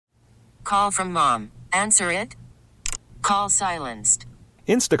call from mom. Answer it. Call silenced.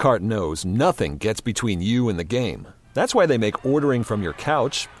 Instacart knows nothing gets between you and the game. That's why they make ordering from your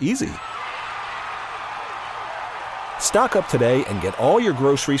couch easy. Stock up today and get all your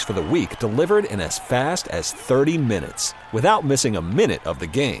groceries for the week delivered in as fast as 30 minutes without missing a minute of the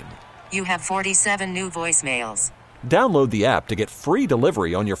game. You have 47 new voicemails. Download the app to get free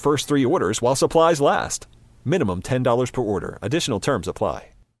delivery on your first 3 orders while supplies last. Minimum $10 per order. Additional terms apply.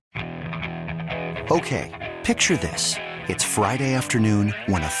 Okay, picture this. It's Friday afternoon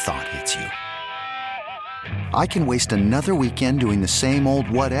when a thought hits you. I can waste another weekend doing the same old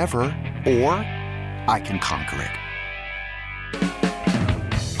whatever, or I can conquer it.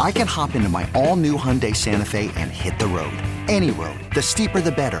 I can hop into my all-new Hyundai Santa Fe and hit the road. Any road. The steeper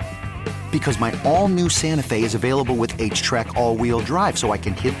the better. Because my all-new Santa Fe is available with H-Track all-wheel drive, so I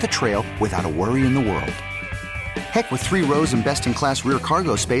can hit the trail without a worry in the world. Heck, with 3 rows and best-in-class rear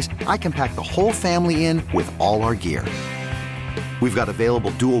cargo space, I can pack the whole family in with all our gear. We've got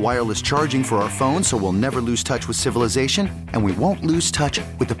available dual wireless charging for our phones, so we'll never lose touch with civilization, and we won't lose touch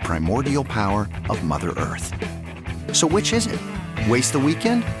with the primordial power of Mother Earth. So which is it? Waste the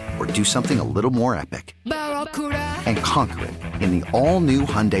weekend or do something a little more epic? And conquer it in the all-new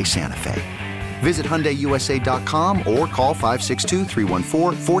Hyundai Santa Fe. Visit HyundaiUSA.com or call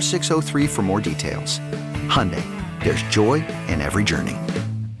 562-314-4603 for more details. Hyundai, there's joy in every journey.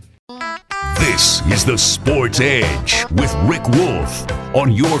 This is the Sports Edge with Rick Wolf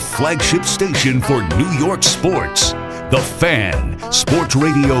on your flagship station for New York sports. The Fan, Sports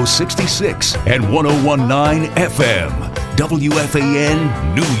Radio 66 and 101.9 FM,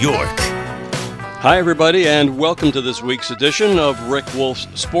 WFAN, New York. Hi, everybody, and welcome to this week's edition of Rick Wolf's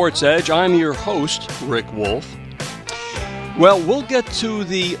Sports Edge. I'm your host, Rick Wolf. Well, we'll get to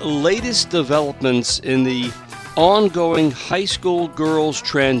the latest developments in the ongoing high school girls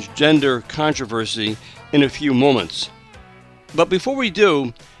transgender controversy in a few moments. But before we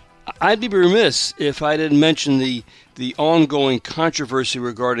do, I'd be remiss if I didn't mention the ongoing controversy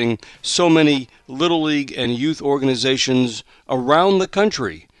regarding so many Little League and youth organizations around the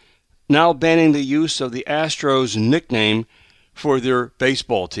country now banning the use of the Astros nickname for their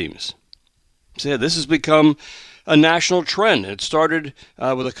baseball teams. So yeah, this has become a national trend. It started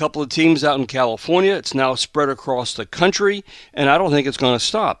with a couple of teams out in California. It's now spread across the country, and I don't think it's going to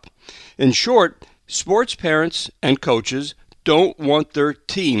stop. In short, sports parents and coaches don't want their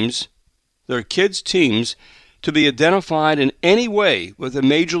teams, their kids' teams, to be identified in any way with a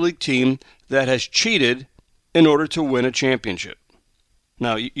major league team that has cheated in order to win a championship.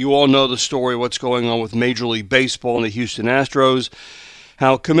 Now, you all know the story, what's going on with Major League Baseball and the Houston Astros,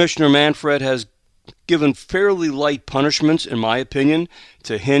 how Commissioner Manfred has given fairly light punishments, in my opinion,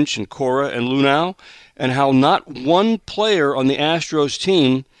 to Hinch and Cora and Luhnow, and how not one player on the Astros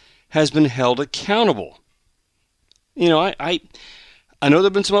team has been held accountable. You know, I know there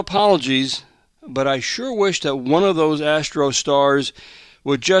have been some apologies, but I sure wish that one of those Astro stars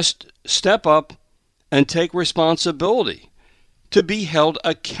would just step up and take responsibility to be held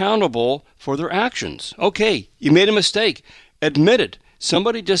accountable for their actions. Okay, you made a mistake. Admit it.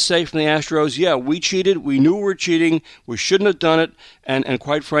 Somebody just say from the Astros, yeah, we cheated, we knew we were cheating, we shouldn't have done it, and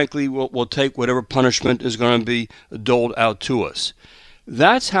quite frankly, we'll take whatever punishment is going to be doled out to us.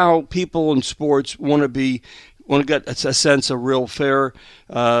 That's how people in sports want to get a sense of real fair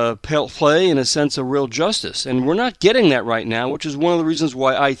play and a sense of real justice. And we're not getting that right now, which is one of the reasons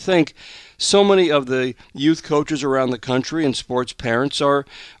why I think so many of the youth coaches around the country and sports parents are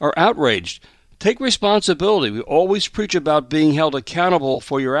outraged. Take responsibility. We always preach about being held accountable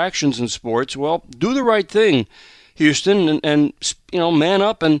for your actions in sports. Well, do the right thing, Houston, and man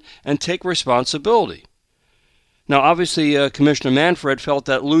up and take responsibility. Now, obviously, Commissioner Manfred felt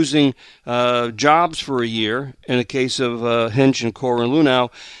that losing jobs for a year in the case of Hinch and Cora and Luhnow,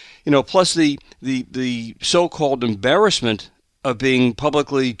 plus the so-called embarrassment of being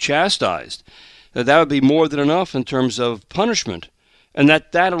publicly chastised, that would be more than enough in terms of punishment, and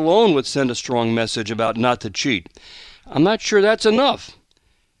that alone would send a strong message about not to cheat. I'm not sure that's enough.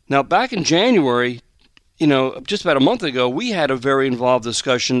 Now, back in January, just about a month ago, we had a very involved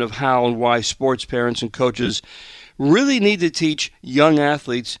discussion of how and why sports parents and coaches really need to teach young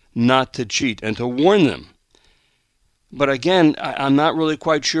athletes not to cheat and to warn them. But again, I'm not really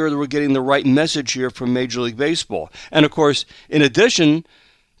quite sure that we're getting the right message here from Major League Baseball. And of course, in addition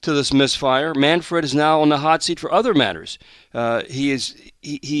to this misfire, Manfred is now on the hot seat for other matters. He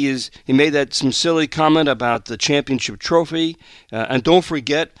made that some silly comment about the championship trophy, and don't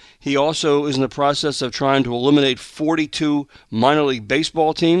forget, he also is in the process of trying to eliminate 42 minor league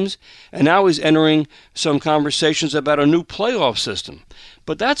baseball teams, and now he's entering some conversations about a new playoff system.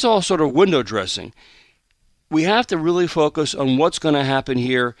 But that's all sort of window dressing. We have to really focus on what's going to happen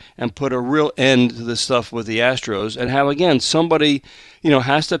here and put a real end to this stuff with the Astros, and how, again, somebody,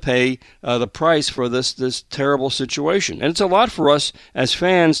 has to pay the price for this terrible situation. And it's a lot for us as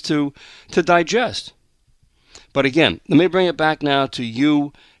fans to digest. But again, let me bring it back now to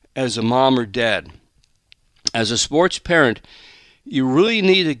you as a mom or dad. As a sports parent, you really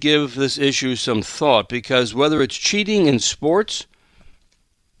need to give this issue some thought, because whether it's cheating in sports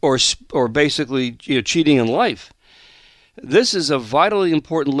or basically cheating in life, this is a vitally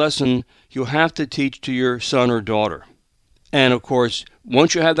important lesson you have to teach to your son or daughter. And of course,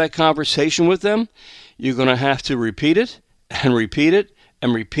 once you have that conversation with them, you're going to have to repeat it and repeat it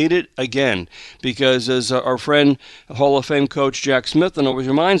and repeat it again, because as our friend, Hall of Fame coach Jack Smith always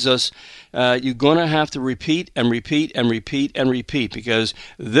reminds us, you're going to have to repeat and repeat and repeat and repeat, because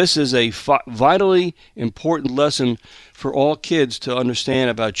this is a vitally important lesson for all kids to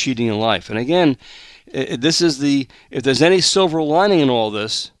understand about cheating in life. And again, if there's any silver lining in all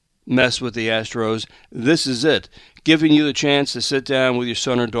this mess with the Astros, this is it. Giving you the chance to sit down with your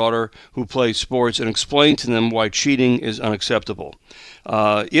son or daughter who plays sports and explain to them why cheating is unacceptable.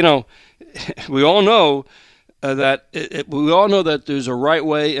 We all know that there's a right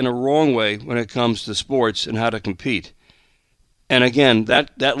way and a wrong way when it comes to sports and how to compete. And again,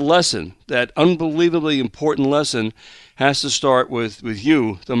 that lesson, that unbelievably important lesson, has to start with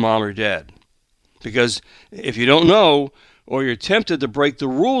you, the mom or dad. Because if you don't know, or you're tempted to break the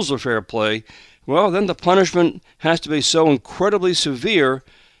rules of fair play, well, then the punishment has to be so incredibly severe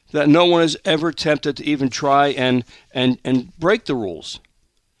that no one is ever tempted to even try and break the rules.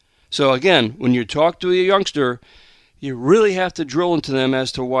 So again, when you talk to a youngster, you really have to drill into them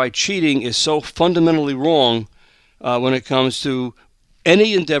as to why cheating is so fundamentally wrong when it comes to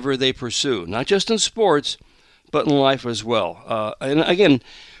any endeavor they pursue, not just in sports, but in life as well. And again,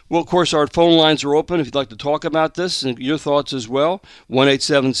 well, of course, our phone lines are open if you'd like to talk about this and your thoughts as well,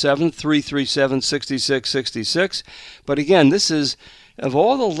 1-877-337-6666. But again, this is, of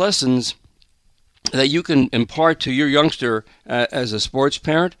all the lessons that you can impart to your youngster as a sports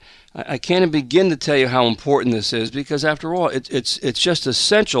parent, I can't even begin to tell you how important this is, because after all, it's just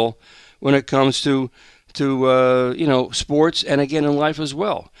essential when it comes to sports, and again in life as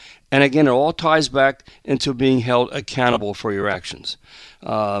well. And again, it all ties back into being held accountable for your actions.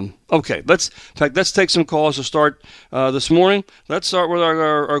 Okay, let's take some calls to start this morning. Let's start with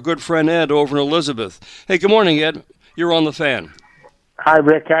our good friend Ed over in Elizabeth. Hey, good morning, Ed. You're on the Fan. Hi,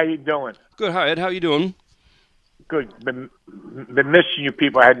 Rick. How you doing? Good. Hi, Ed. How you doing? Good. Been missing you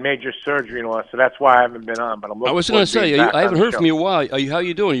people. I had major surgery and all that, so that's why I haven't been on. But I'm looking. I was going to say, I haven't heard from you in a while. How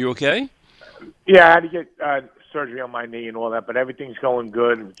you doing? Are you okay? Yeah, I had to get surgery on my knee and all that, but everything's going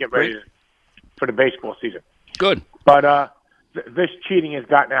good. And get ready for the baseball season. Good. But this cheating has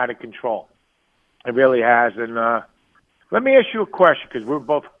gotten out of control. It really has. And let me ask you a question, because we're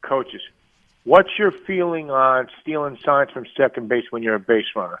both coaches. What's your feeling on stealing signs from second base when you're a base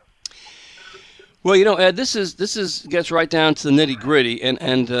runner? Well, Ed, this gets right down to the nitty gritty,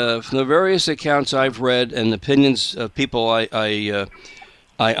 and from the various accounts I've read and opinions of people I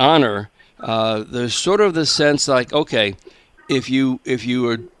honor, there's sort of the sense like, okay, if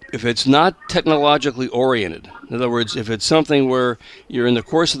it's not technologically oriented, in other words, if it's something where you're in the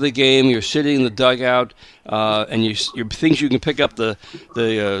course of the game, you're sitting in the dugout, and you things you can pick up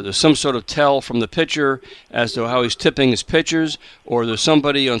there's some sort of tell from the pitcher as to how he's tipping his pitchers, or there's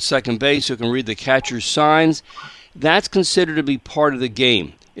somebody on second base who can read the catcher's signs, that's considered to be part of the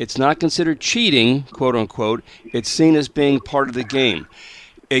game. It's not considered cheating, quote unquote. It's seen as being part of the game.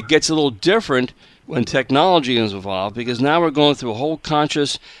 It gets a little different when technology is involved, because now we're going through a whole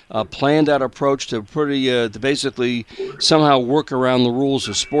conscious, planned-out approach to basically somehow work around the rules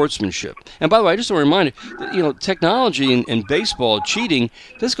of sportsmanship. And by the way, I just want to remind you that, technology in baseball, cheating,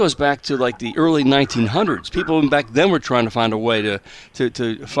 this goes back to like the early 1900s. People even back then were trying to find a way to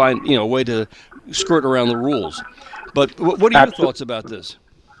find a way to skirt around the rules. But what are your thoughts about this?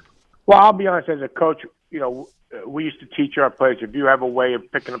 Well, I'll be honest, as a coach, we used to teach our players, if you have a way of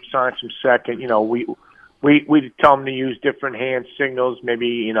picking up signs from second, we tell them to use different hand signals.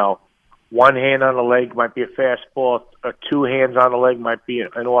 Maybe, one hand on the leg might be a fastball, or two hands on the leg might be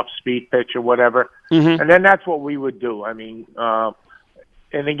an off-speed pitch or whatever. Mm-hmm. And then that's what we would do. I mean,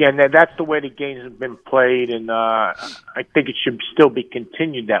 and again, that's the way the games have been played, and I think it should still be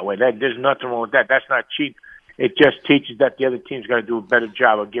continued that way. There's nothing wrong with that. That's not cheating. It just teaches that the other team's got to do a better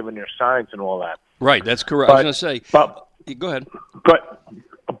job of giving their signs and all that. Right, that's correct. I was going to say, go ahead.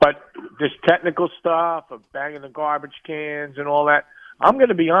 But this technical stuff of banging the garbage cans and all that, I'm going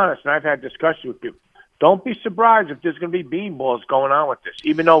to be honest, and I've had discussions with people. don't be surprised if there's going to be beanballs going on with this.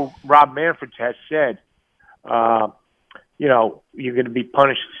 Even though Rob Manfred has said, you're going to be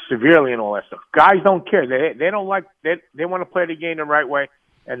punished severely and all that stuff. Guys don't care. They don't like. They want to play the game the right way,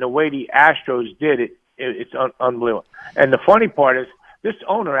 and the way the Astros did it, it's unbelievable. And the funny part is, this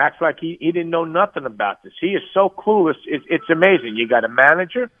owner acts like he didn't know nothing about this. He is so clueless. It's amazing. You got a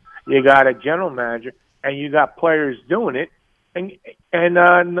manager, you got a general manager, and you got players doing it, and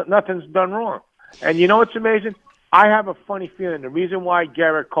nothing's done wrong. And you know what's amazing? I have a funny feeling the reason why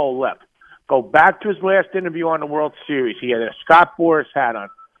Garrett Cole left. Go back to his last interview on the World Series. He had a Scott Boras hat on.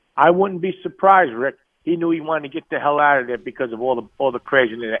 I wouldn't be surprised, Rick. He knew he wanted to get the hell out of there because of all the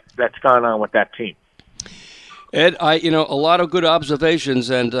craziness that's gone on with that team. Ed, a lot of good observations,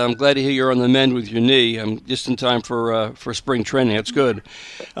 and I'm glad to hear you're on the mend with your knee. I'm just in time for spring training. That's good.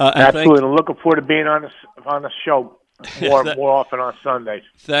 Absolutely. I'm looking forward to being on the show more often on Sundays.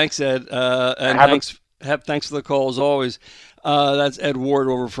 Thanks, Ed, and thanks for the call as always. That's Ed Ward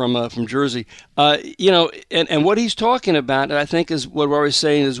over from Jersey. And what he's talking about, I think, is what we're always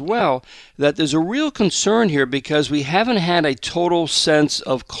saying as well, that there's a real concern here because we haven't had a total sense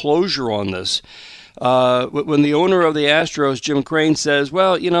of closure on this. When the owner of the Astros, Jim Crane, says,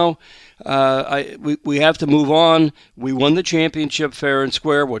 well, we have to move on. We won the championship fair and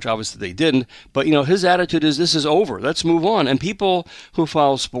square, which obviously they didn't. But, his attitude is this is over. Let's move on. And people who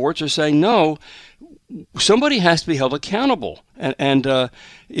follow sports are saying, no, somebody has to be held accountable. We're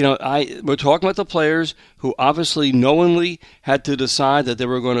talking about the players who obviously knowingly had to decide that they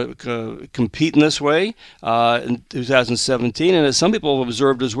were going to compete in this way in 2017. And as some people have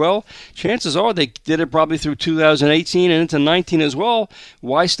observed as well, chances are they did it probably through 2018 and into 19 as well.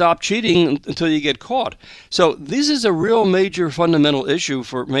 Why stop cheating until you get caught? So this is a real major fundamental issue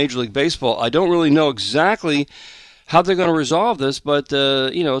for Major League Baseball. I don't really know exactly how they're going to resolve this, but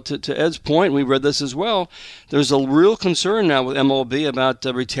to Ed's point, we read this as well. There's a real concern now with MLB about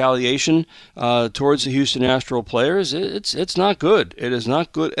retaliation towards the Houston Astros players. It's not good. It is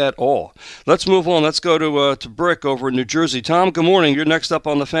not good at all. Let's move on. Let's go to Brick over in New Jersey. Tom, good morning. You're next up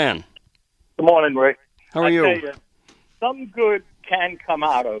on the Fan. Good morning, Rick. How are you? Tell you, some good can come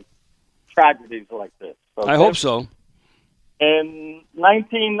out of tragedies like this. Okay? I hope so. In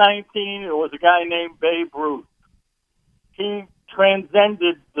 1919, there was a guy named Babe Ruth. He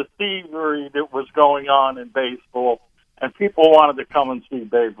transcended the thievery that was going on in baseball, and people wanted to come and see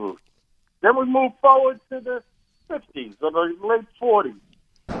Babe Ruth. Then we moved forward to the 50s or the late 40s,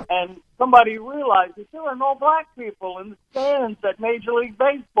 and somebody realized that there are no black people in the stands at Major League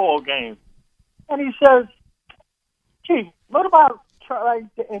Baseball games. And he says, gee, what about trying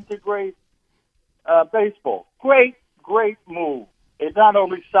to integrate baseball? Great move. It not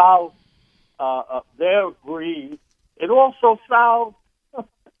only solved their greed, it also solved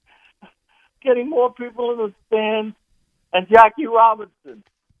getting more people in the stands, and Jackie Robinson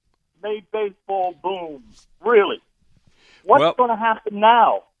made baseball boom. Really. What's going to happen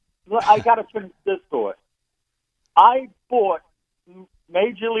now? I got to finish this thought. I bought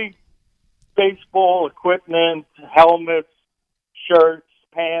Major League Baseball equipment, helmets, shirts,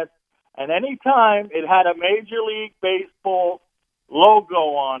 pants, and any time it had a Major League Baseball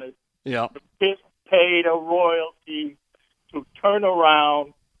logo on it, yeah, the kid paid a royalty to turn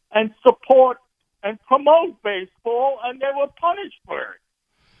around and support and promote baseball, and they were punished for it.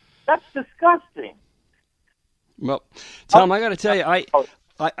 That's disgusting. Well, Tom, I got to tell you,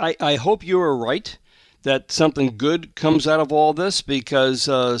 I hope you are right that something good comes out of all this, because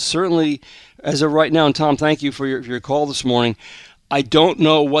certainly as of right now, and Tom, thank you for your call this morning, I don't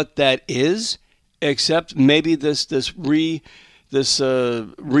know what that is, except maybe this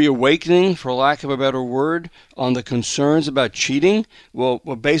reawakening, for lack of a better word, on the concerns about cheating will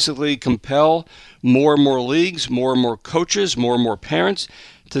basically compel more and more leagues, more and more coaches, more and more parents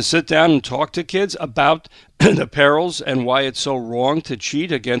to sit down and talk to kids about the perils and why it's so wrong to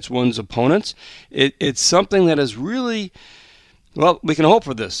cheat against one's opponents. It's something that is really, well, we can hope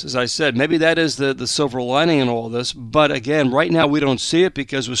for this. As I said, maybe that is the silver lining in all this. But again, right now we don't see it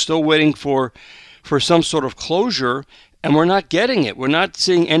because we're still waiting for some sort of closure, and we're not getting it. We're not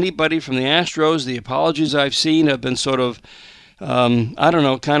seeing anybody from the Astros. The apologies I've seen have been sort of,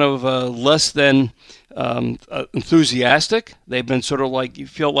 less than enthusiastic. They've been sort of like, you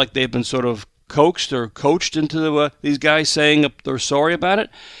feel like they've been sort of coaxed or coached into these guys saying they're sorry about it.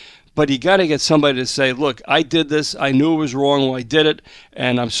 But you got to get somebody to say, look, I did this. I knew it was wrong when I did it,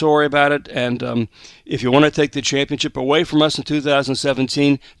 and I'm sorry about it. And, If you want to take the championship away from us in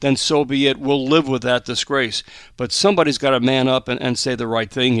 2017, then so be it. We'll live with that disgrace. But somebody's got to man up and say the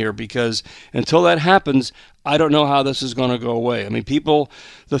right thing here, because until that happens, I don't know how this is going to go away. I mean,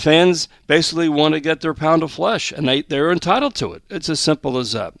 the fans basically want to get their pound of flesh, and they're entitled to it. It's as simple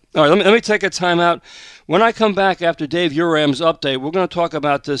as that. All right, let me take a time out. When I come back after Dave Uram's update, we're going to talk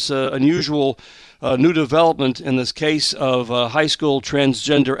about this unusual new development in this case of high school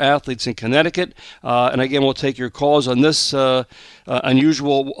transgender athletes in Connecticut. And again, we'll take your calls on this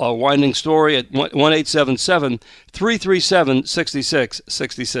unusual winding story at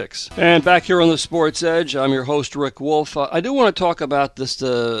 1-877-337-6666. And back here on the Sports Edge, I'm your host, Rick Wolf. I do want to talk about this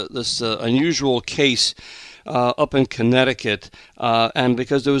unusual case up in Connecticut, and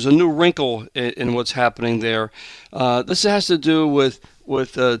because there was a new wrinkle in what's happening there. This has to do with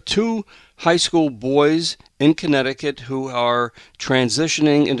two high school boys in Connecticut who are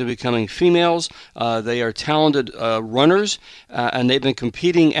transitioning into becoming females. They are talented runners, and they've been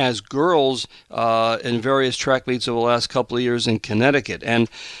competing as girls in various track meets over the last couple of years in Connecticut. And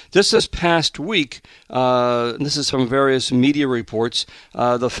this past week, this is from various media reports,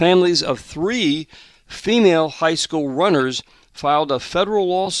 the families of three female high school runners filed a federal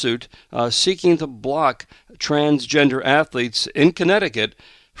lawsuit seeking to block transgender athletes in Connecticut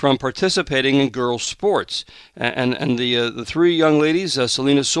from participating in girls' sports. And the three young ladies,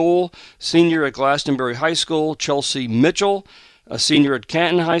 Selena Sewell, senior at Glastonbury High School, Chelsea Mitchell, a senior at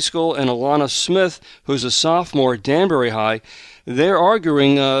Canton High School, and Alana Smith, who's a sophomore at Danbury High, they're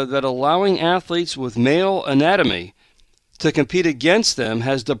arguing that allowing athletes with male anatomy to compete against them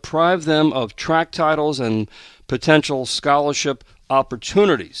has deprived them of track titles and potential scholarship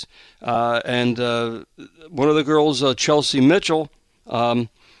opportunities. And one of the girls, Chelsea Mitchell, Alana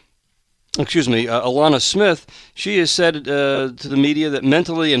Smith, she has said to the media that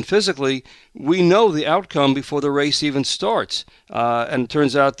mentally and physically, we know the outcome before the race even starts. And it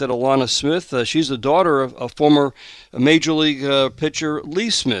turns out that Alana Smith, she's the daughter of former Major League pitcher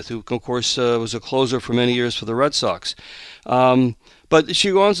Lee Smith, who, of course, was a closer for many years for the Red Sox. But she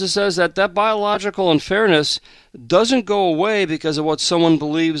goes and says that biological unfairness doesn't go away because of what someone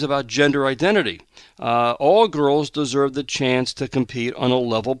believes about gender identity. All girls deserve the chance to compete on a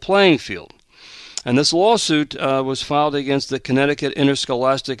level playing field. And this lawsuit was filed against the Connecticut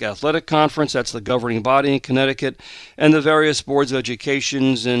Interscholastic Athletic Conference, that's the governing body in Connecticut, and the various boards of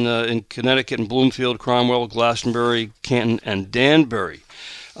education in Connecticut and Bloomfield, Cromwell, Glastonbury, Canton, and Danbury.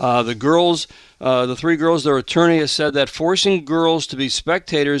 The three girls, their attorney has said that forcing girls to be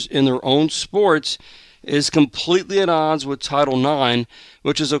spectators in their own sports is completely at odds with Title IX,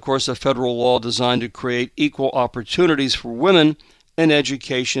 which is, of course, a federal law designed to create equal opportunities for women in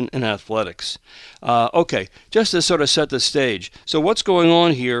education and athletics. Okay, just to sort of set the stage. So what's going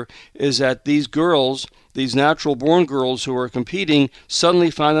on here is that these girls, these natural-born girls who are competing,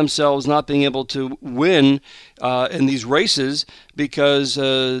 suddenly find themselves not being able to win in these races because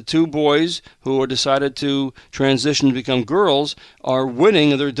two boys who are decided to transition to become girls are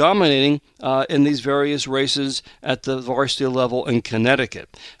winning, and they're dominating in these various races at the varsity level in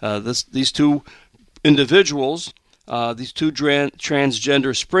Connecticut. These two individuals, these two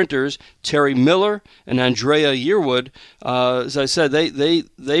transgender sprinters, Terry Miller and Andrea Yearwood, as I said,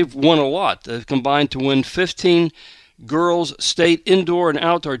 they've won a lot. They've combined to win 15 girls' state indoor and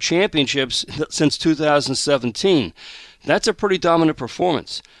outdoor championships since 2017. That's a pretty dominant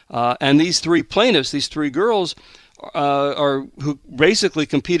performance. And these three plaintiffs, these three girls, who basically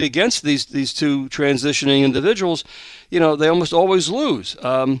compete against these two transitioning individuals, they almost always lose.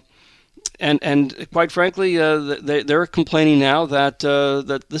 And quite frankly, they're complaining now that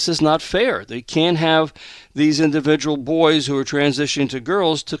this is not fair. They can't have these individual boys who are transitioning to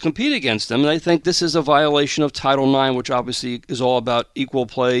girls to compete against them. And I think this is a violation of Title IX, which obviously is all about equal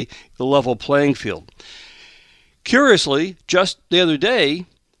play, the level playing field. Curiously, just the other day,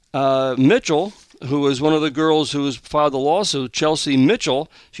 Mitchell, who was one of the girls who filed the lawsuit, Chelsea Mitchell,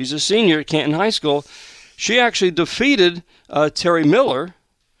 she's a senior at Canton High School, she actually defeated Terry Miller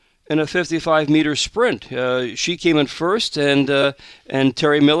in a 55-meter sprint. She came in first, and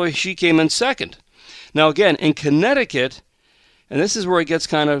Terry Miller, she came in second. Now, again, in Connecticut, and this is where it gets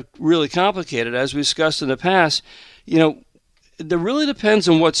kind of really complicated, as we discussed in the past, it really depends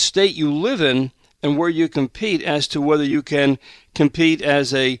on what state you live in and where you compete as to whether you can compete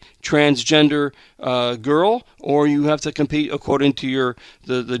as a transgender girl or you have to compete according to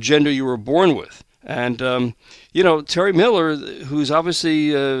the gender you were born with. And, Terry Miller, who's obviously,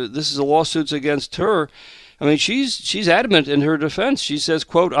 this is a lawsuit against her, I mean, she's adamant in her defense. She says,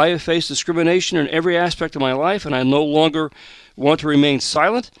 quote, "I have faced discrimination in every aspect of my life, and I no longer want to remain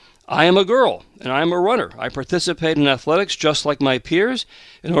silent. I am a girl, and I am a runner. I participate in athletics just like my peers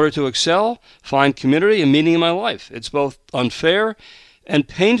in order to excel, find community and meaning in my life. It's both unfair and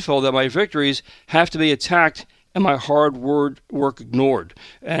painful that my victories have to be attacked and my hard work ignored.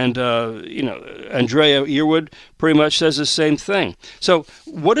 And, Andrea Yearwood pretty much says the same thing. So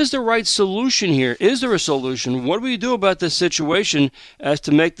what is the right solution here? Is there a solution? What do we do about this situation as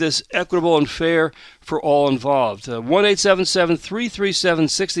to make this equitable and fair for all involved?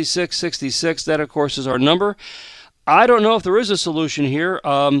 1-877-337-6666. That, of course, is our number. I don't know if there is a solution here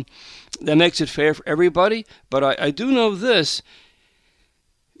that makes it fair for everybody, but I do know this.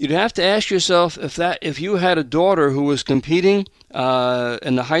 You'd have to ask yourself if you had a daughter who was competing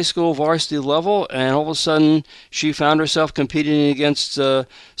in the high school varsity level, and all of a sudden she found herself competing against some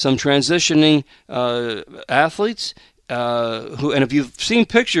transitioning athletes, and if you've seen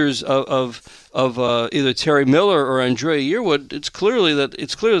pictures of either Terry Miller or Andrea Yearwood, it's clear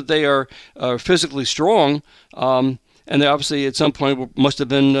that they are physically strong. And they obviously at some point must have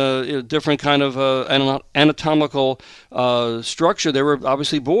been a different kind of anatomical structure. They were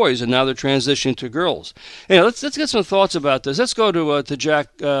obviously boys, and now they're transitioning to girls. Let's get some thoughts about this. Let's go to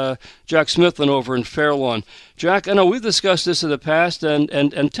Jack Smithlin over in Fairlawn. Jack, I know we've discussed this in the past,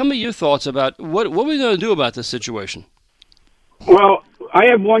 and tell me your thoughts about what are we going to do about this situation? Well, I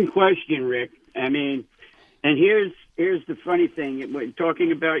have one question, Rick. I mean, and here's the funny thing. We're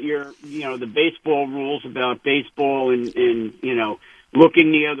talking about the baseball rules about baseball and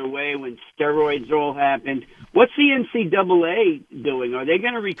looking the other way when steroids all happened. What's the NCAA doing? Are they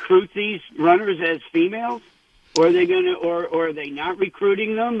going to recruit these runners as females? Or are they or are they not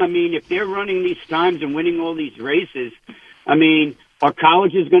recruiting them? I mean, if they're running these times and winning all these races, I mean, are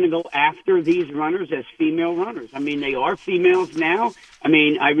colleges going to go after these runners as female runners? I mean, they are females now. I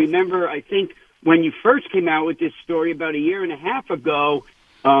mean, I remember, I think, when you first came out with this story about a year and a half ago,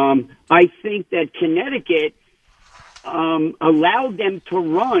 I think that Connecticut allowed them to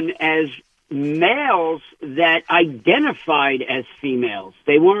run as males that identified as females.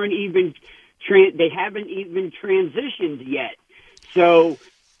 They weren't even they haven't even transitioned yet. So,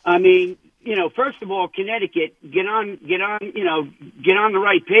 I mean, first of all, Connecticut, get on the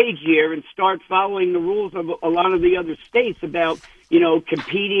right page here and start following the rules of a lot of the other states about,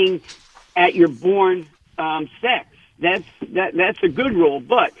 competing at your born sex. That's a good rule.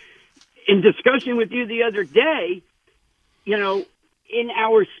 But in discussion with you the other day, in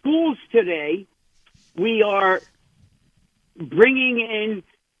our schools today, we are bringing in,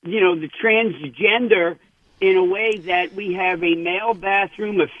 the transgender in a way that we have a male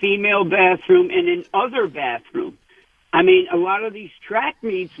bathroom, a female bathroom, and an other bathroom. I mean, a lot of these track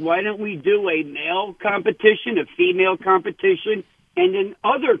meets, why don't we do a male competition, a female competition, and an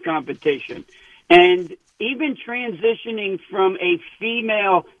other competition? And even transitioning from a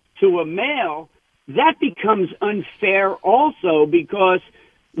female to a male, that becomes unfair also, because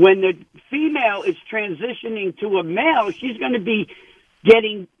when the female is transitioning to a male, she's going to be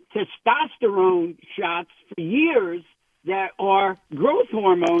getting testosterone shots for years that are growth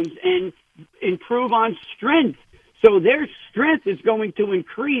hormones and improve on strength. So their strength is going to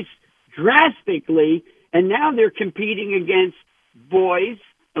increase drastically, and now they're competing against boys,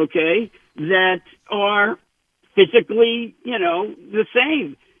 okay, that are physically, the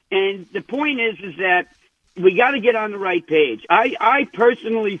same. And the point is that we got to get on the right page. I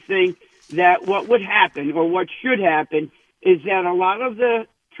personally think that what would happen, or what should happen, is that a lot of the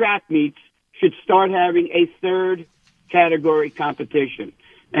track meets should start having a third category competition.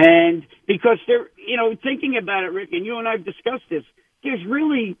 And because they're, thinking about it, Rick, and you and I have discussed this, there's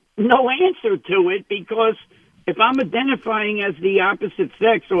really no answer to it, because if I'm identifying as the opposite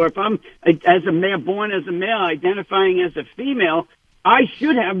sex, or if I'm as a male, born as a male, identifying as a female, I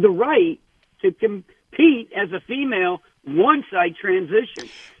should have the right to compete as a female once I transition.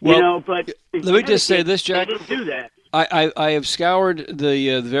 Well, but let me just say this, Jack. They don't do that. I have scoured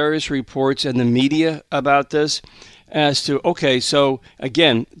the various reports and the media about this as to, okay, so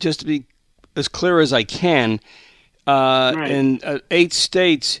again, just to be as clear as I can, right. In 8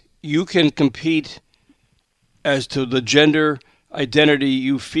 states, you can compete as to the gender identity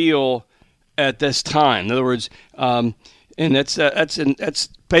you feel at this time. In other words, and that's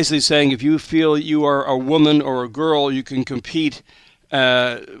basically saying if you feel you are a woman or a girl, you can compete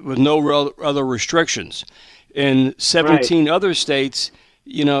with no other restrictions. In 17 right. other states,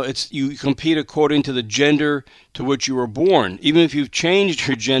 you compete according to the gender to which you were born. Even if you've changed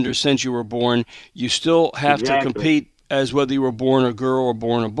your gender since you were born, you still have to compete as whether you were born a girl or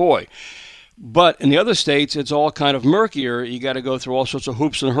born a boy. But in the other states, it's all kind of murkier. You got to go through all sorts of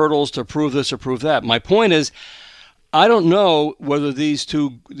hoops and hurdles to prove this or prove that. My point is, I don't know whether these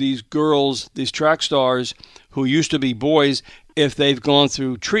girls, these track stars who used to be boys, if they've gone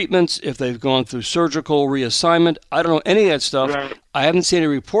through treatments, if they've gone through surgical reassignment. I don't know any of that stuff. Right. I haven't seen any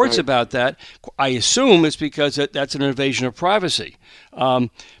reports about that. I assume it's because that's an invasion of privacy,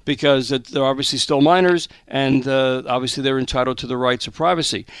 because they're obviously still minors, and obviously they're entitled to the rights of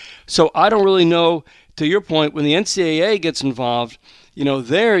privacy. So I don't really know, to your point, when the NCAA gets involved,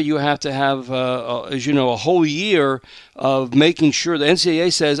 there you have to have, as you know, a whole year of making sure the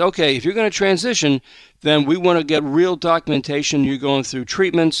NCAA says, okay, if you're going to transition, then we want to get real documentation. You're going through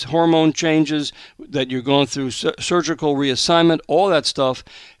treatments, hormone changes, that you're going through surgical reassignment, all that stuff,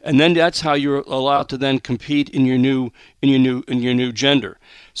 and then that's how you're allowed to then compete in your new gender.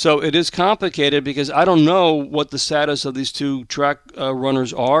 So it is complicated because I don't know what the status of these two track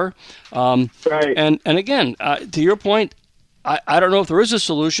runners are. Right. And again, to your point, I don't know if there is a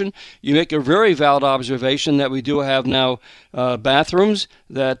solution. You make a very valid observation that we do have now bathrooms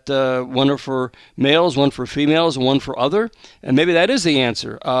that one are for males, one for females, and one for other, and maybe that is the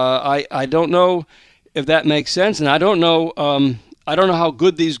answer. I don't know if that makes sense, and I don't know how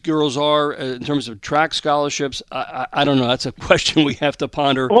good these girls are in terms of track scholarships. I don't know. That's a question we have to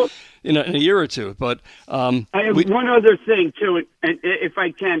ponder in a year or two. But I have one other thing, too, and if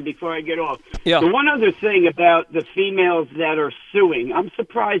I can, before I get off. Yeah. The one other thing about the females that are suing, I'm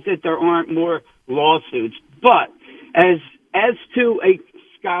surprised that there aren't more lawsuits. But as to a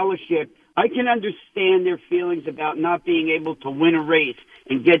scholarship, I can understand their feelings about not being able to win a race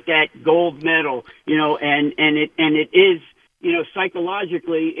and get that gold medal, and it is,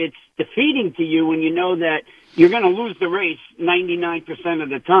 psychologically, it's defeating to you when you know that you're going to lose the race 99% of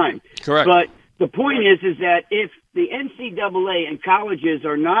the time. Correct. But the point is that if the NCAA and colleges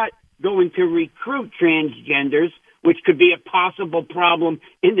are not going to recruit transgenders, which could be a possible problem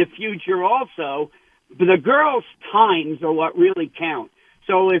in the future also, the girls' times are what really count.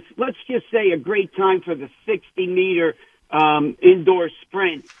 So if, let's just say, a great time for the 60-meter indoor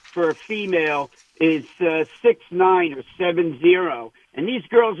sprint for a female is 6.9 or 7.0, and these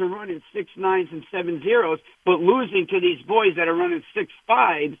girls are running 6.9s and 7.0s, but losing to these boys that are running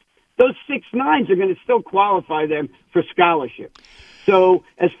 6.5s, those 6.9s are going to still qualify them for scholarship. So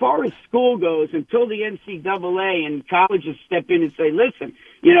as far as school goes, until the NCAA and colleges step in and say, listen,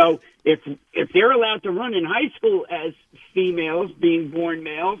 if they're allowed to run in high school as females, being born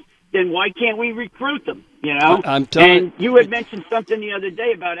males, then why can't we recruit them, I'm telling And you had mentioned something the other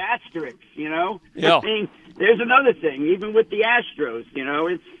day about asterisks, Yeah. I mean, there's another thing, even with the Astros,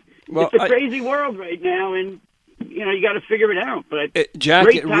 it's a crazy world right now, and, you got to figure it out. But Jack,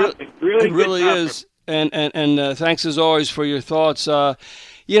 great topic, it really topic. is. And thanks as always for your thoughts. And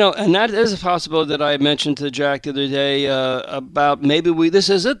that is a possibility that I mentioned to Jack the other day about maybe this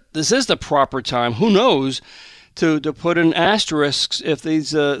is the proper time. Who knows? To put in asterisks if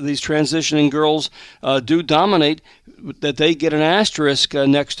these transitioning girls do dominate, that they get an asterisk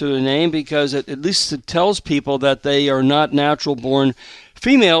next to their name, because at least it tells people that they are not natural-born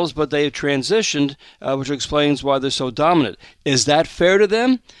females, but they have transitioned, which explains why they're so dominant. Is that fair to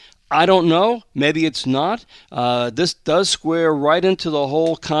them? I don't know. Maybe it's not. This does square right into the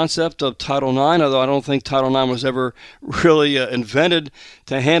whole concept of Title IX, although I don't think Title IX was ever really invented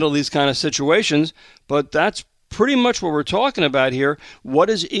to handle these kind of situations, but that's pretty much what we're talking about here. What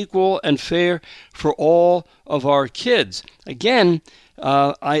is equal and fair for all of our kids? Again,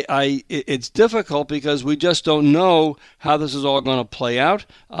 it's difficult because we just don't know how this is all going to play out.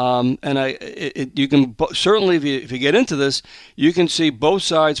 You can certainly, if you get into this, you can see both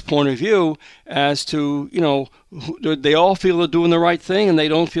sides' point of view as to, they all feel they're doing the right thing, and they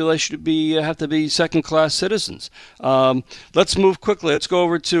don't feel they should have to be second-class citizens. Let's move quickly. Let's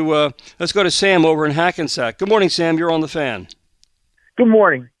go to Sam over in Hackensack. Good morning, Sam. You're on the Fan. Good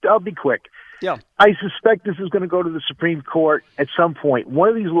morning. I'll be quick. Yeah. I suspect this is going to go to the Supreme Court at some point. One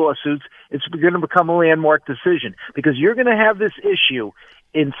of these lawsuits, it's going to become a landmark decision, because you're going to have this issue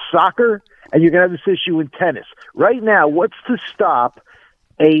in soccer and you're going to have this issue in tennis. Right now, what's to stop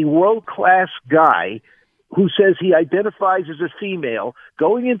a world-class guy who says he identifies as a female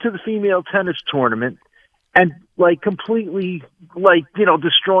going into the female tennis tournament and completely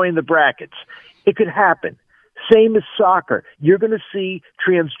destroying the brackets? It could happen. Same as soccer. You're going to see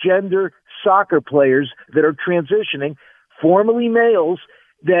transgender soccer players that are transitioning, formerly males,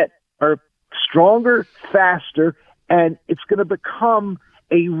 that are stronger, faster, and it's going to become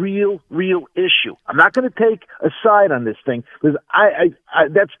a real issue. I'm not going to take a side on this thing, because I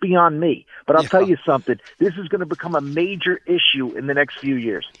that's beyond me. But I'll tell you something. This is going to become a major issue in the next few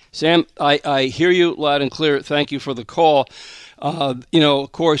years. Sam, I hear you loud and clear. Thank you for the call.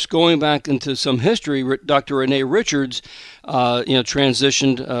 Of course, going back into some history, Dr. Renee Richards,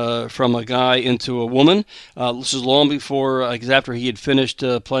 transitioned from a guy into a woman. This is long before, after he had finished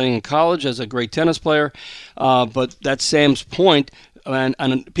playing in college as a great tennis player. But that's Sam's point.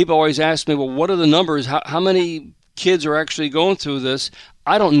 And people always ask me, well, what are the numbers? How many kids are actually going through this?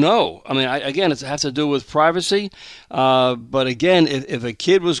 I don't know. I mean, again, it has to do with privacy. But again, if a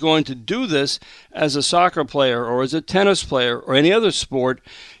kid was going to do this as a soccer player or as a tennis player or any other sport,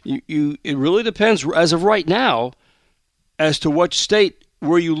 it really depends, as of right now, as to what state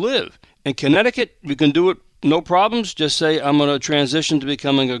where you live. In Connecticut, you can do it no problems. Just say, I'm going to transition to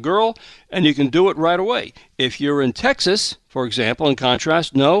becoming a girl, and you can do it right away. If you're in Texas, for example, in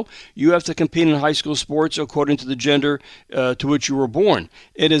contrast, no, you have to compete in high school sports according to the gender to which you were born.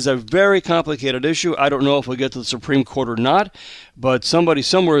 It is a very complicated issue. I don't know if we'll get to the Supreme Court or not, but somebody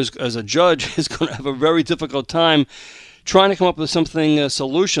somewhere as a judge is going to have a very difficult time trying to come up with a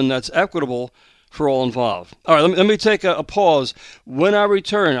solution that's equitable for all involved. All right, let me take a pause. When I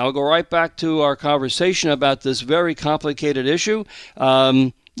return, I'll go right back to our conversation about this very complicated issue.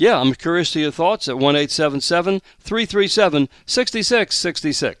 I'm curious to your thoughts at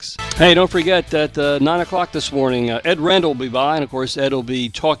 1-877-337-6666. Hey, don't forget that 9 o'clock this morning, Ed Randall will be by, and of course, Ed will be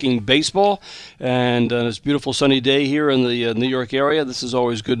talking baseball. And it's a beautiful sunny day here in the New York area. This is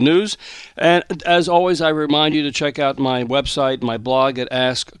always good news. And as always, I remind you to check out my website, my blog at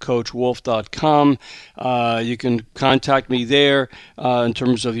AskCoachWolf.com. You can contact me there in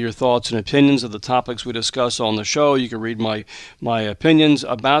terms of your thoughts and opinions of the topics we discuss on the show. You can read my opinions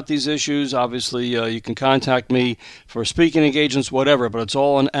about these issues. Obviously, you can contact me for speaking engagements, whatever, but it's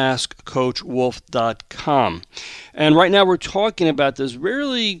all on AskCoachWolf.com. And right now we're talking about this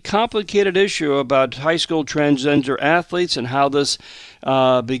really complicated issue about high school transgender athletes and how this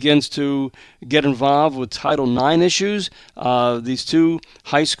begins to get involved with Title IX issues. These two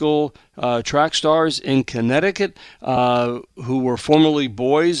high school track stars in Connecticut who were formerly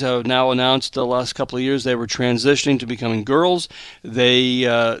boys have now announced the last couple of years they were transitioning to becoming girls. They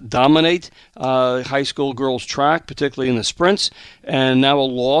dominate high school girls track, particularly in the sprints, and now a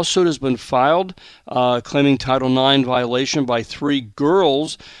lawsuit has been filed claiming Title IX violation by 3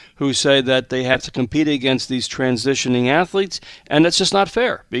 girls who say that they have to compete against these transitioning athletes, and that's just not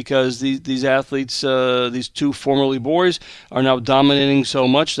fair because these athletes, these 2 formerly boys, are now dominating so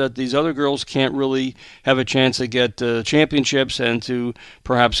much that these other girls can't really have a chance to get championships and to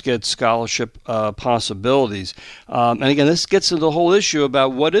perhaps get scholarship possibilities. And again, this gets to the whole issue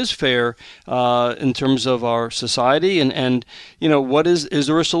about what is fair in terms of our society, and what is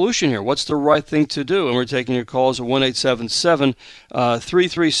there a solution here? What's the right thing to do? And we're taking your calls at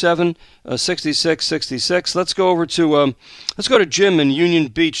 1-877-337-6666. Let's go to Jim in Union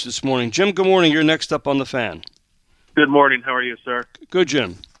Beach this morning. Jim, good morning. You're next up on the Fan. Good morning. How are you, sir? Good,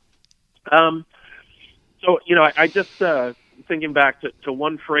 Jim. I just thinking back to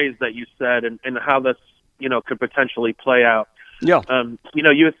one phrase that you said and how this, could potentially play out. Yeah.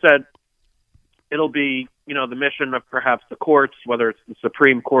 You had said it'll be, the mission of perhaps the courts, whether it's the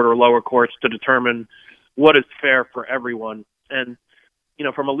Supreme Court or lower courts, to determine what is fair for everyone. And,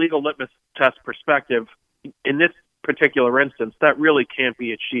 from a legal litmus test perspective, in this particular instance, that really can't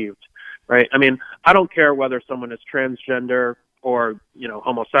be achieved, right? I mean, I don't care whether someone is transgender or,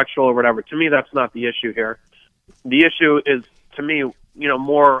 homosexual or whatever. To me, that's not the issue here. The issue is, to me,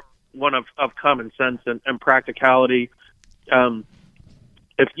 more one of common sense and practicality.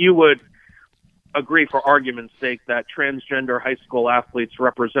 If you would agree, for argument's sake, that transgender high school athletes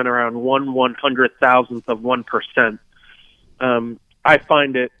represent around 1/100,000th of 1%, I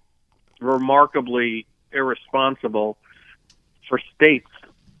find it remarkably irresponsible for states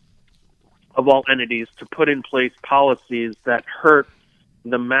of all entities to put in place policies that hurt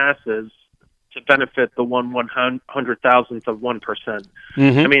the masses to benefit the 1/100,000th of 1%.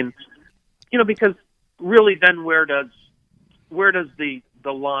 Mm-hmm. I mean, because really, then where does the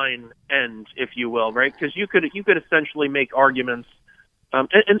line end, if you will, right? Because you could essentially make arguments,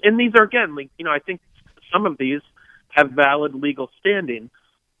 and these are, again, I think some of these have valid legal standing.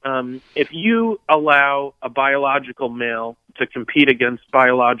 If you allow a biological male to compete against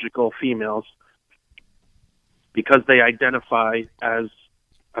biological females because they identify as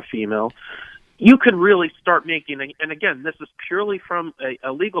a female, you could really start making, and again, this is purely from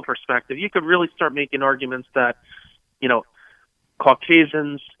a legal perspective, you could really start making arguments that,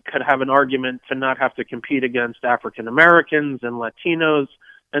 Caucasians could have an argument to not have to compete against African Americans and Latinos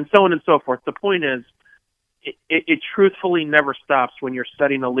and so on and so forth. The point is, it truthfully never stops when you're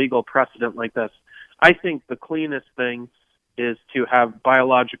setting a legal precedent like this. I think the cleanest thing is to have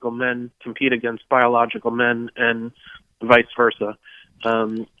biological men compete against biological men, and vice versa.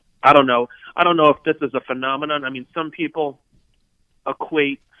 I don't know. I don't know if this is a phenomenon. I mean, some people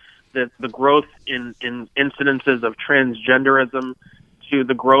equate the growth in incidences of transgenderism to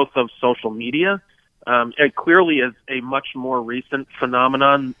the growth of social media. It clearly is a much more recent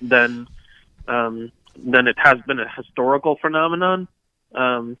phenomenon than it has been a historical phenomenon.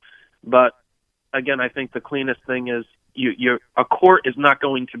 But again, I think the cleanest thing is a court is not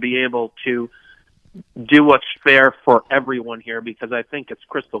going to be able to do what's fair for everyone here, because I think it's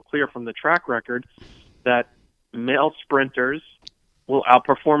crystal clear from the track record that male sprinters will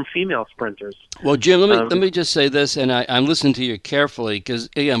outperform female sprinters. Well, Jim, let me just say this, and I'm listening to you carefully, because,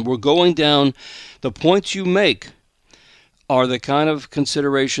 again, we're going down the points you make are the kind of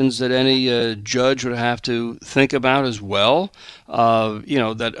considerations that any judge would have to think about as well.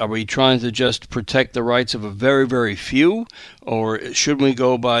 That are we trying to just protect the rights of a very, very few, or should we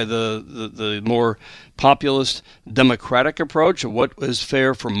go by the more populist democratic approach of what is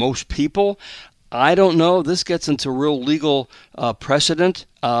fair for most people? I don't know. This gets into real legal precedent.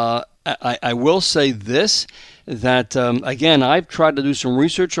 I will say this, that, again, I've tried to do some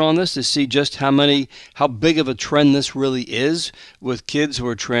research on this to see just how big of a trend this really is with kids who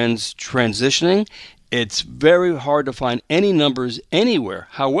are transitioning. It's very hard to find any numbers anywhere.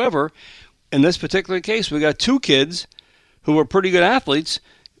 However, in this particular case, we got 2 kids who are pretty good athletes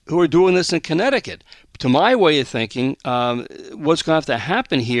who are doing this in Connecticut. To my way of thinking, what's going to have to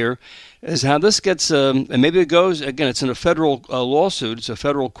happen here is how this gets, and maybe it goes, again, it's in a federal lawsuit, it's a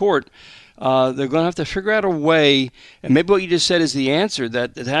federal court. They're going to have to figure out a way, and maybe what you just said is the answer,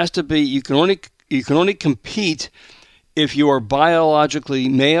 that it has to be, you can only compete if you are biologically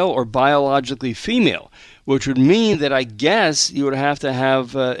male or biologically female, which would mean that I guess you would have to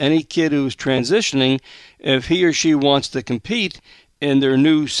have any kid who's transitioning, if he or she wants to compete in their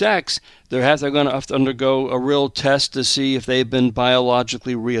new sex, they're going to have to undergo a real test to see if they've been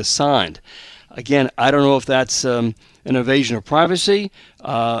biologically reassigned. Again, I don't know if that's an invasion of privacy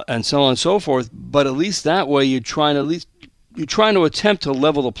and so on and so forth, but at least that way you're trying to attempt to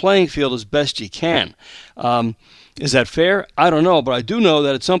level the playing field as best you can. Is that fair? I don't know, but I do know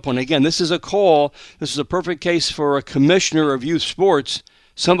that at some point, again, this is a call. This is a perfect case for a commissioner of youth sports,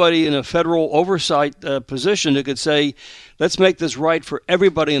 somebody in a federal oversight position who could say, let's make this right for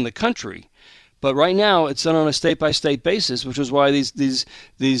everybody in the country. But right now, it's done on a state-by-state basis, which is why these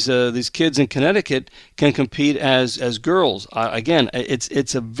kids in Connecticut can compete as girls. Again,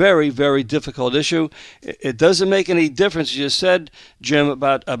 it's a very, very difficult issue. It doesn't make any difference, you just said, Jim,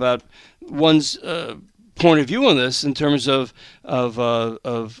 about one's point of view on this in terms of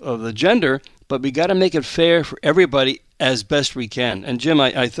the gender, but we got to make it fair for everybody as best we can. And Jim,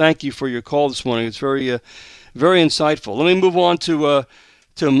 I thank you for your call this morning. It's very, very insightful. Let me move on to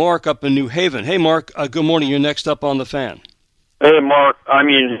Mark up in New Haven. Hey, Mark. Good morning. You're next up on the Fan. Hey, Mark. How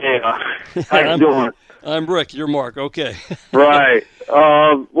you doing? I'm Rick. You're Mark. Okay. Right.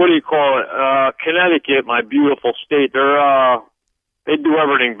 What do you call it? Connecticut, my beautiful state. They do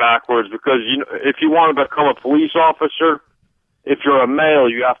everything backwards, because if you want to become a police officer, if you're a male,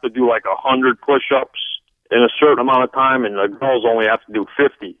 you have to do like 100 push-ups in a certain amount of time, and the girls only have to do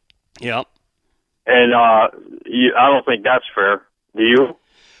 50. Yeah. And I don't think that's fair. Do you?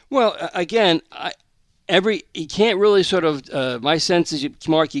 Well, again, you can't really sort of. My sense is,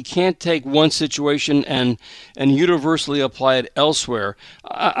 Mark, you can't take one situation and universally apply it elsewhere.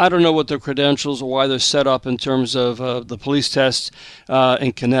 I don't know what their credentials or why they're set up in terms of the police tests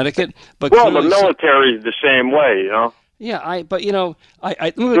in Connecticut. But the military is the same way, Yeah, I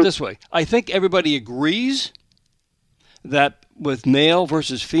let me put it this way. I think everybody agrees that with male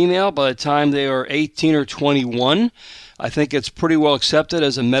versus female, by the time they are 18 or 21, I think it's pretty well accepted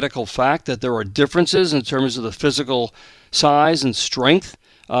as a medical fact that there are differences in terms of the physical size and strength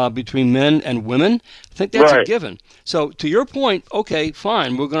between men and women. I think that's a given. So to your point, okay,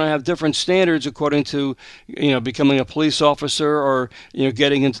 fine. We're going to have different standards according to, becoming a police officer or,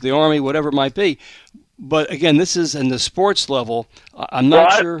 getting into the Army, whatever it might be. But again, this is in the sports level. I'm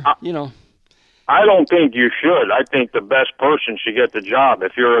not sure, I don't think you should. I think the best person should get the job.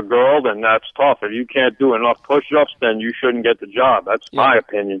 If you're a girl, then that's tough. If you can't do enough push-ups, then you shouldn't get the job. That's my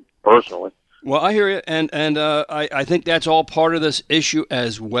opinion, personally. Well, I hear you, and I think that's all part of this issue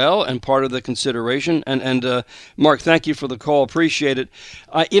as well, and part of the consideration. And Mark, thank you for the call. Appreciate it.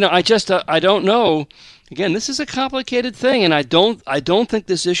 I don't know. Again, this is a complicated thing, and I don't think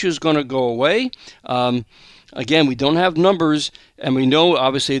this issue is going to go away. Again, we don't have numbers, and we know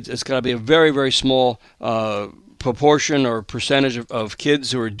obviously it's got to be a very, very small proportion or percentage of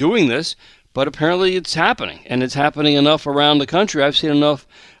kids who are doing this. but apparently it's happening, and it's happening enough around the country. I've seen enough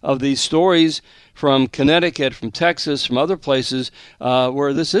of these stories from Connecticut, from Texas, from other places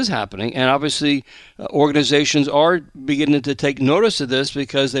where this is happening. And obviously organizations are beginning to take notice of this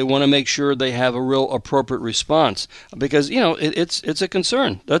because they want to make sure they have a real appropriate response. Because, it's a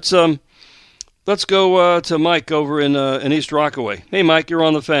concern. Let's go to Mike over in East Rockaway. Hey, Mike, you're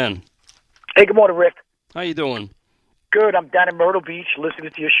on the Fan. Hey, good morning, Rick. How you doing? Good. I'm down in Myrtle Beach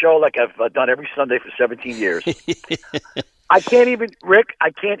listening to your show like I've done every Sunday for 17 years. I can't even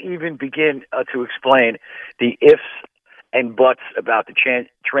begin to explain the ifs and buts about the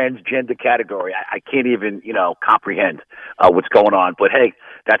transgender category. I can't even, comprehend what's going on. But, hey,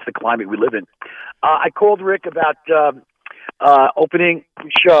 that's the climate we live in. I called Rick about opening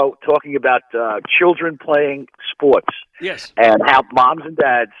the show talking about children playing sports. Yes. And how moms and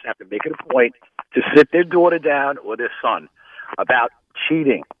dads have to make it a point to sit their daughter down or their son about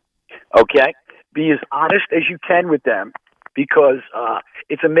cheating. Okay? Be as honest as you can with them, because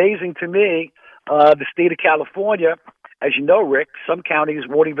it's amazing to me, the state of California, as you know, Rick, some counties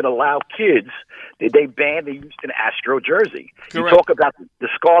won't even allow kids. They ban the Houston Astro jersey. Correct. You talk about the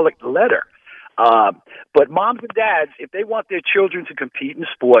scarlet letter. But moms and dads, if they want their children to compete in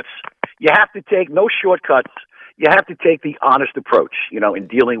sports, you have to take no shortcuts. You have to take the honest approach, in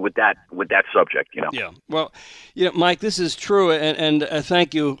dealing with that subject, Yeah. Well, Mike, this is true, and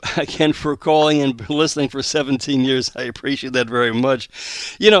thank you again for calling and listening for 17 years. I appreciate that very much.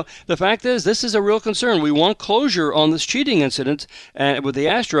 The fact is, this is a real concern. We want closure on this cheating incident with the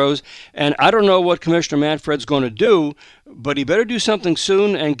Astros, and I don't know what Commissioner Manfred's going to do, but he better do something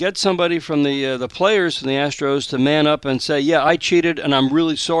soon and get somebody from the players from the Astros to man up and say, yeah, I cheated and I'm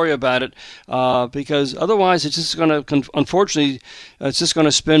really sorry about it, because otherwise it's just going to, unfortunately, it's just going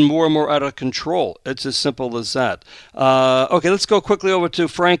to spin more and more out of control. It's as simple as that. Okay, let's go quickly over to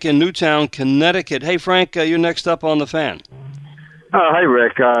Frank in Newtown, Connecticut. Hey, Frank, you're next up on the Fan. Hi,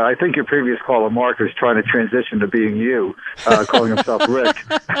 Rick. I think your previous caller, Mark, was trying to transition to being you, calling himself Rick.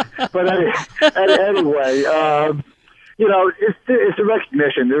 But anyway, it's a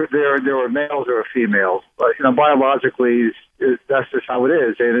recognition. There are males, there are females. But, biologically, that's just how it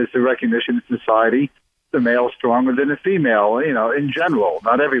is. And it's a recognition in society. The male is stronger than the female, in general.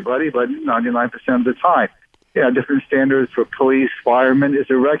 Not everybody, but 99% of the time. Different standards for police, firemen is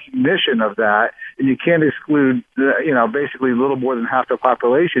a recognition of that. And you can't exclude, basically a little more than half the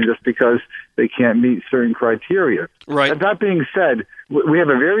population just because they can't meet certain criteria. Right. That being said, we have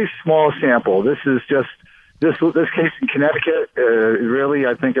a very small sample. This is just this case in Connecticut. Really,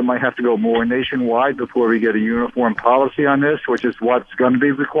 I think it might have to go more nationwide before we get a uniform policy on this, which is what's going to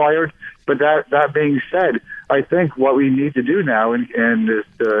be required. But that being said, I think what we need to do now in this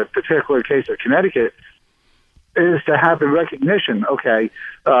particular case of Connecticut is to have the recognition. Okay,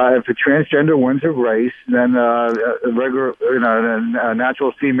 if a transgender wins a race, then a regular, a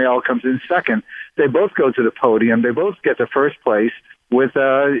natural female comes in second. They both go to the podium. They both get the first place with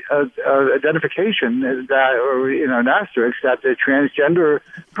identification that, or an asterisk that the transgender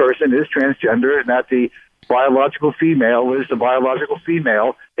person is transgender and that the biological female is the biological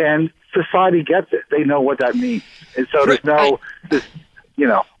female, and society gets it. They know what that means, and so there's no,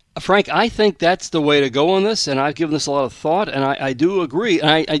 Frank, I think that's the way to go on this, and I've given this a lot of thought, and I do agree. And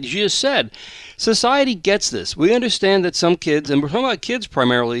I just said, society gets this. We understand that some kids, and we're talking about kids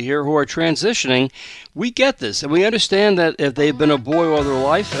primarily here, who are transitioning, we get this, and we understand that if they've been a boy all their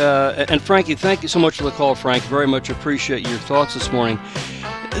life, and Frankie, thank you so much for the call, Frank. Very much appreciate your thoughts this morning.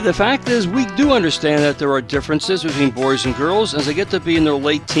 The fact is, we do understand that there are differences between boys and girls. As they get to be in their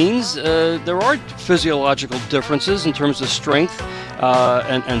late teens, there are physiological differences in terms of strength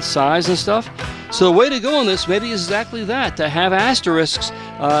and size and stuff. So the way to go on this maybe is exactly that, to have asterisks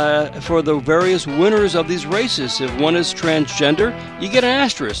for the various winners of these races. If one is transgender, you get an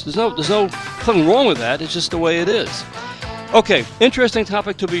asterisk. There's nothing wrong with that. It's just the way it is. Okay, interesting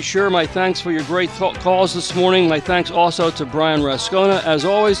topic to be sure. My thanks for your great calls this morning. My thanks also to Brian Rascona. As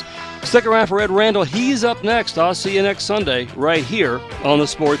always, stick around for Ed Randall. He's up next. I'll see you next Sunday right here on The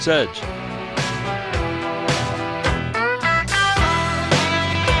Sports Edge.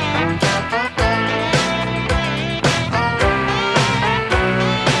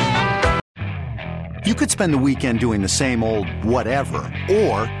 You could spend the weekend doing the same old whatever,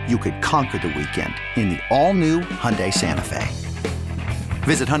 or you could conquer the weekend in the all-new Hyundai Santa Fe.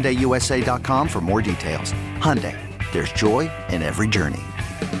 Visit HyundaiUSA.com for more details. Hyundai, there's joy in every journey.